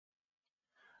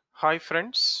Hi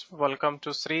friends, welcome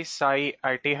to Sri Sai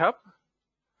IT Hub.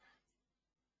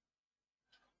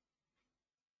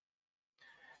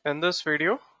 In this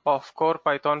video of core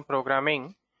Python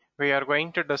programming, we are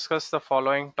going to discuss the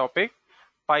following topic: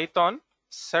 Python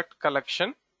set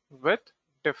collection with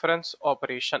difference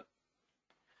operation.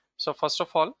 So first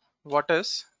of all, what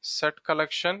is set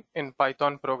collection in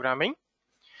Python programming?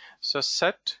 So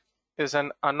set is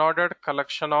an unordered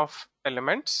collection of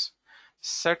elements.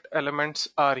 Set elements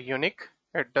are unique.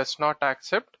 It does not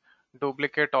accept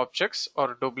duplicate objects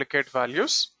or duplicate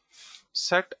values.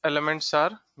 Set elements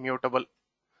are mutable.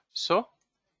 So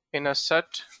in a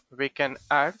set, we can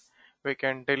add, we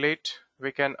can delete,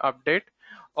 we can update,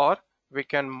 or we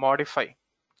can modify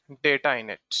data in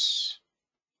it.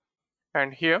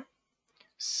 And here,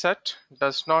 set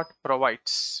does not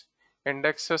provide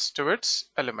indexes to its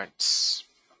elements.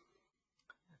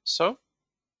 So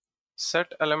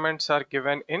set elements are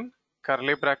given in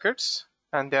curly brackets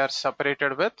and they are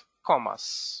separated with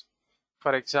commas.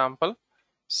 For example,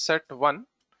 set 1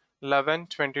 11,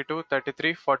 22,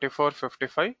 33, 44,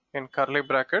 55 in curly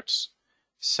brackets,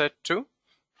 set 2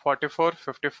 44,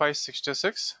 55,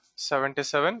 66,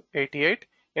 77, 88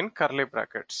 in curly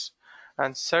brackets,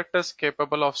 and set is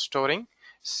capable of storing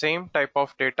same type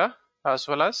of data as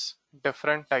well as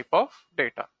different type of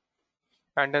data.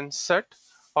 And in set,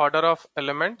 order of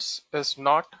elements is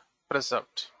not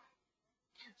preserved.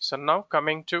 So now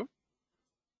coming to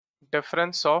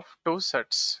difference of two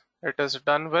sets. It is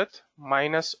done with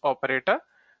minus operator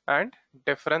and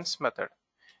difference method.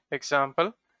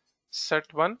 Example,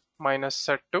 set 1 minus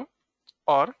set 2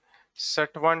 or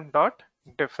set 1 dot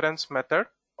difference method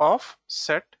of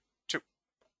set 2.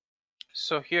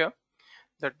 So here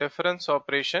the difference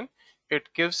operation,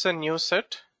 it gives a new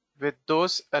set with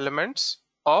those elements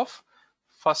of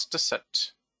first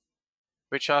set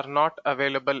which are not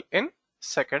available in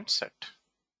second set.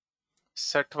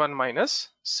 Set 1 minus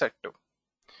set 2.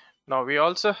 Now we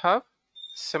also have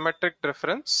symmetric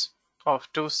difference of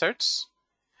two sets,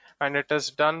 and it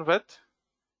is done with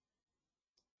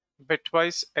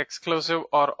bitwise exclusive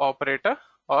or operator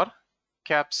or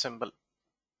cap symbol,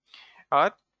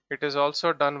 or it is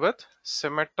also done with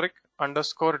symmetric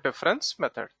underscore difference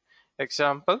method.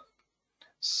 Example,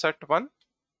 set 1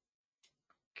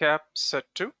 cap set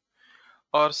 2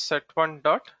 or set 1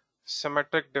 dot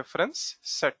symmetric difference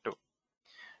set 2.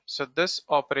 So this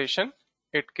operation,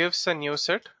 it gives a new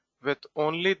set with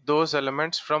only those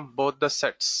elements from both the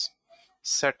sets,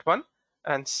 set 1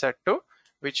 and set 2,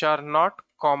 which are not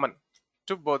common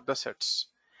to both the sets.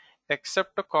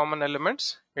 Except the common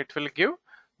elements, it will give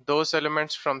those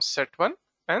elements from set 1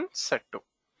 and set 2.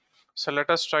 So let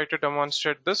us try to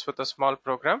demonstrate this with a small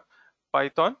program,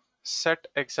 Python set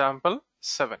example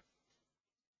 7.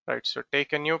 Right, so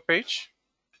take a new page.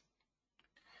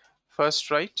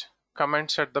 First write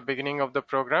comments at the beginning of the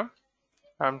program.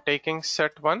 I'm taking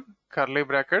set 1 curly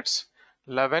brackets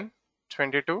 11,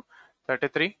 22,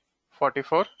 33,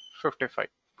 44, 55.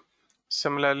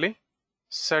 Similarly,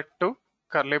 set 2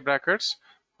 curly brackets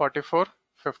 44,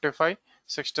 55,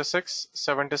 66,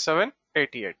 77,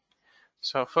 88.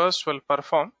 So first we'll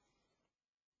perform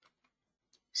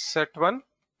set 1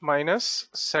 minus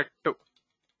set 2.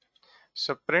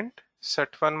 So print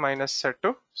set 1 minus set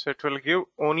 2. So it will give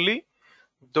only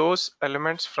those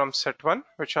elements from set 1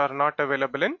 which are not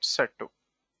available in set 2.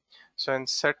 So in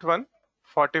set 1,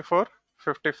 44,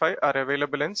 55 are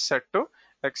available in set 2,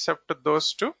 except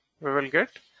those two we will get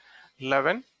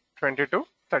 11, 22,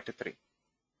 33.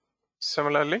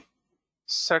 Similarly,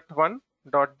 set 1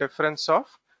 dot difference of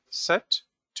set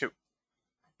 2.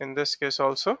 In this case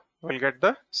also we'll get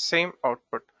the same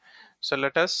output. So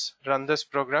let us run this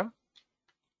program.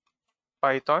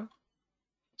 Python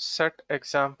set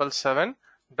example 7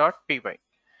 dot py.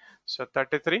 So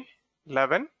 33,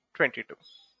 11, 22,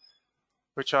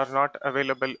 which are not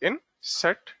available in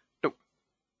set 2.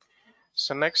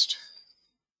 So next,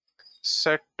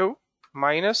 set 2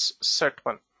 minus set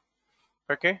 1.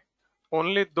 Okay,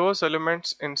 only those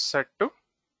elements in set 2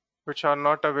 which are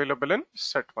not available in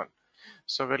set 1.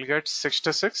 So we'll get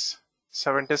 66,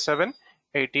 77,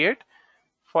 88,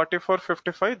 44,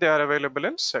 55, they are available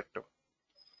in set 2.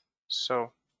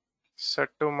 So set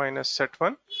 2 minus set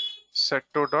 1, set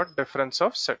 2 dot difference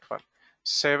of set 1.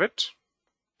 Save it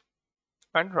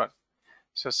and run.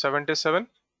 So 77,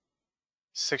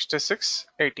 66,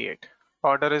 88.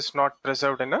 Order is not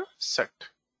preserved in a set.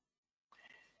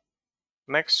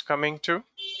 Next, coming to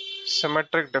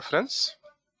symmetric difference.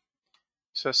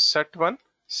 So set 1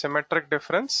 symmetric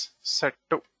difference set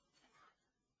 2.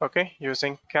 Okay,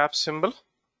 using cap symbol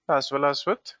as well as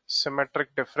with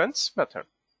symmetric difference method.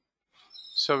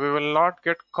 So we will not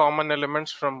get common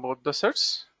elements from both the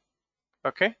sets.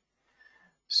 Okay,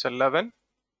 so 11,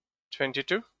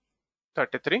 22,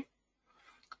 33,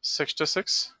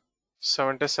 66,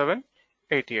 77,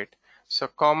 88. So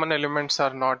common elements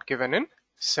are not given in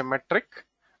symmetric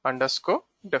underscore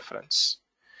difference.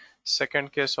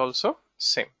 Second case also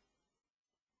same.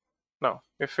 Now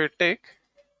if we take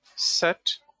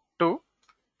set 2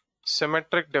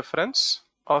 symmetric difference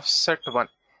of set 1,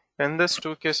 in these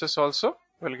two cases also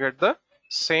we'll get the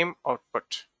same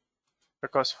output,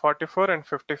 because 44 and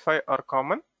 55 are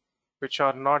common, which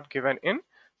are not given in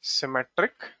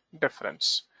symmetric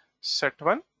difference. Set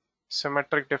 1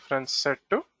 symmetric difference set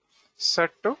 2, set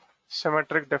 2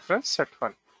 symmetric difference set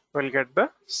 1 will get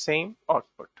the same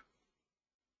output.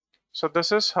 So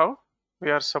this is how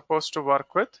we are supposed to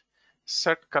work with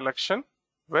set collection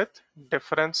with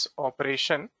difference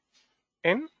operation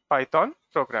in Python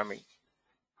programming.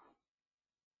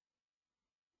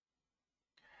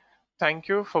 Thank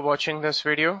you for watching this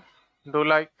video. Do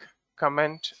like,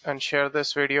 comment and share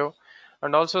this video,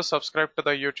 and also subscribe to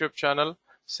the YouTube channel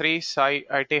Sri Sai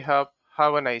IT Hub.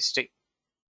 Have a nice day.